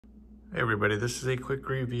Hey everybody, this is a quick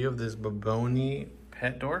review of this Baboni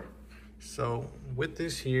pet door. So with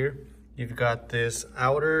this here, you've got this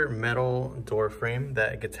outer metal door frame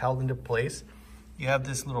that gets held into place. You have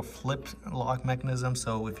this little flip lock mechanism,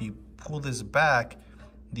 so if you pull this back,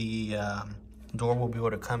 the door will be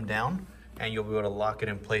able to come down and you'll be able to lock it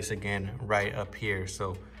in place again right up here.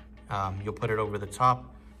 So you'll put it over the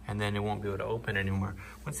top and then it won't be able to open anymore.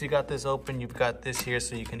 Once you got this open, you've got this here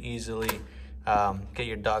so you can easily get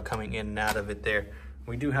your dog coming in and out of it there.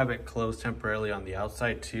 We do have it closed temporarily on the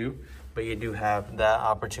outside too, but you do have that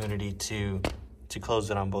opportunity to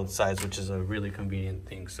close it on both sides, which is a really convenient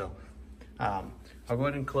thing. So I'll go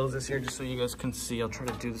ahead and close this here just so you guys can see. I'll try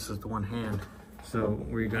to do this with one hand. So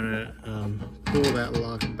we're gonna pull that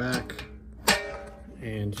lock back.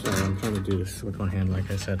 And sorry, I'm trying to do this with one hand,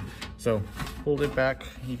 like I said. So hold it back,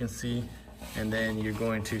 you can see, and then you're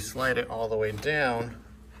going to slide it all the way down,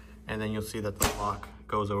 and then you'll see that the lock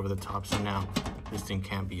goes over the top. So now this thing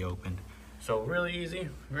can't be opened. So really easy,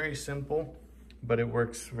 very simple, but it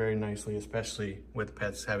works very nicely, especially with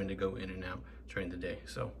pets having to go in and out during the day.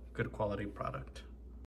 So good quality product.